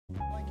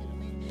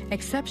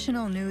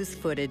Exceptional news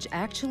footage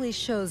actually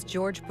shows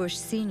George Bush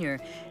Sr.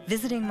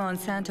 visiting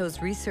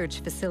Monsanto's research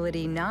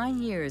facility 9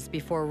 years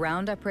before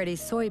Roundup-ready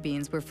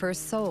soybeans were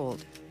first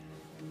sold.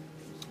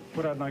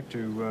 What I'd like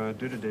to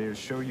do today is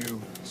show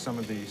you some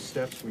of the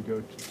steps we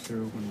go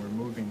through when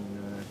we're moving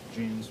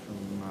genes from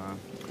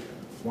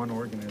one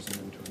organism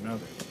into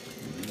another.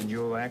 And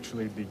you'll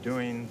actually be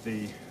doing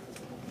the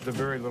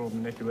very little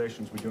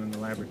manipulations we do in the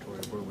laboratory,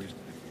 where we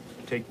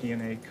take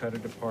DNA, cut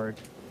it apart,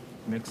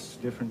 mix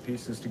different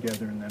pieces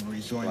together, and then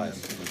rejoin them,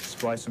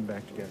 splice them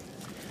back together.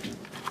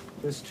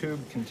 This tube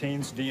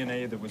contains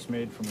DNA that was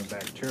made from a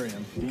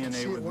bacterium.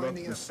 DNA would look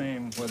the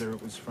same whether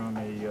it was from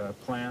a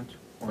plant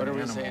or an animal. What are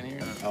we saying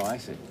here? Oh, I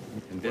see.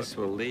 And this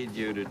will lead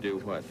you to do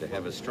what? To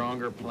have a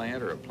stronger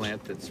plant, or a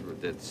plant that's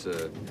resists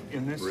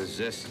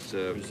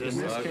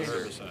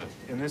herbicide?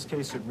 In this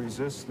case, it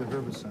resists the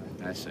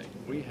herbicide. I see.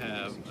 We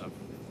have a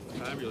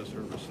fabulous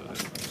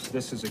herbicide.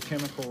 This is a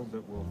chemical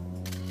that will...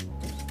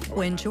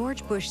 When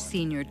George Bush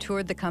Sr.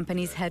 toured the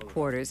company's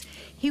headquarters,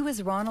 he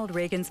was Ronald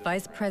Reagan's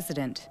vice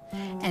president,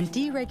 and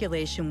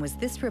deregulation was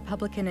this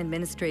Republican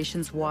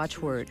administration's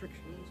watchword.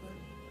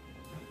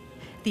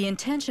 The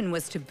intention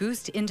was to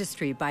boost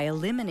industry by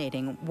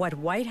eliminating what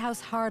White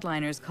House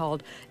hardliners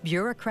called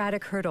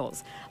bureaucratic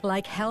hurdles,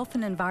 like health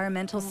and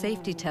environmental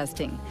safety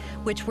testing,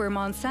 which were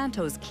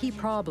Monsanto's key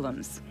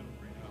problems.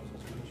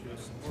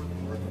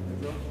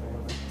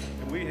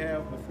 We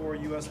have before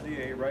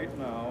USDA right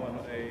now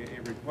a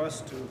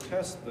request to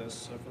test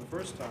this for the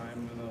first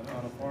time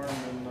on a farm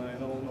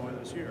in Illinois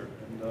this year.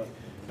 And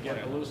get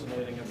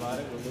hallucinating about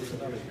it, we'll lose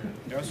another year.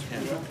 Yes,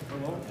 we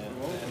will.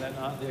 And then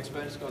the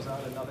expense goes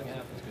out and nothing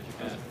happens because you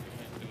can't.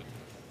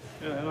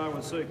 Yeah, and I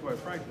would say, quite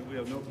frankly, we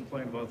have no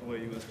complaint about the way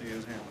USDA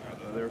is handling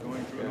it. They're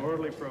going through an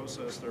orderly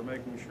process. They're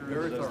making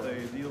sure that as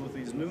they deal with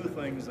these new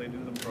things, they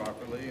do them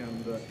properly.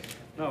 And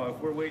now, if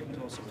we're waiting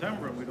until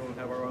September and we don't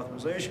have our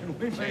authorization,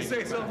 we may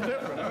say something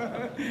different.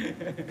 Huh?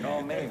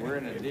 Call me. We're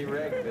in a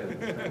dereg business.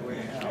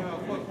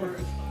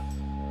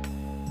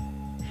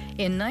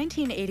 In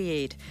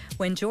 1988,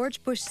 when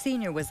George Bush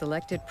Sr. was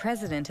elected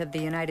President of the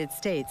United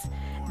States,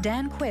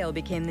 Dan Quayle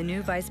became the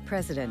new Vice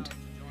President.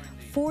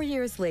 4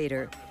 years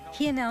later,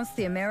 he announced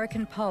the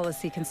American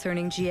policy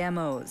concerning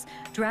GMOs,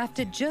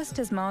 drafted just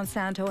as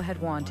Monsanto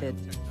had wanted.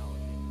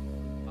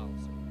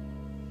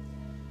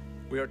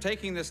 We are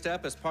taking this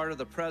step as part of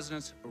the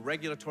President's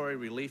Regulatory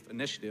Relief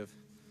Initiative,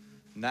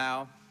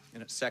 now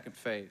in its second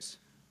phase.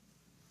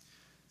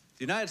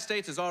 The United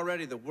States is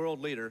already the world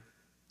leader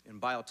in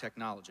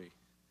biotechnology,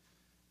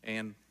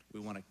 and we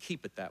want to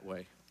keep it that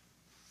way.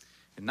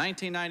 In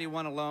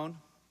 1991 alone,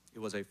 it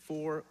was a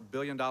 $4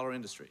 billion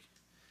industry.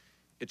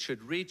 It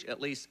should reach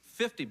at least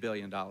 $50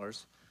 billion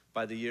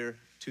by the year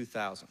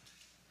 2000,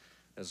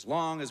 as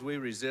long as we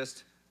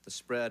resist the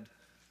spread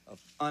of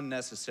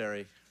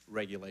unnecessary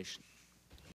regulation.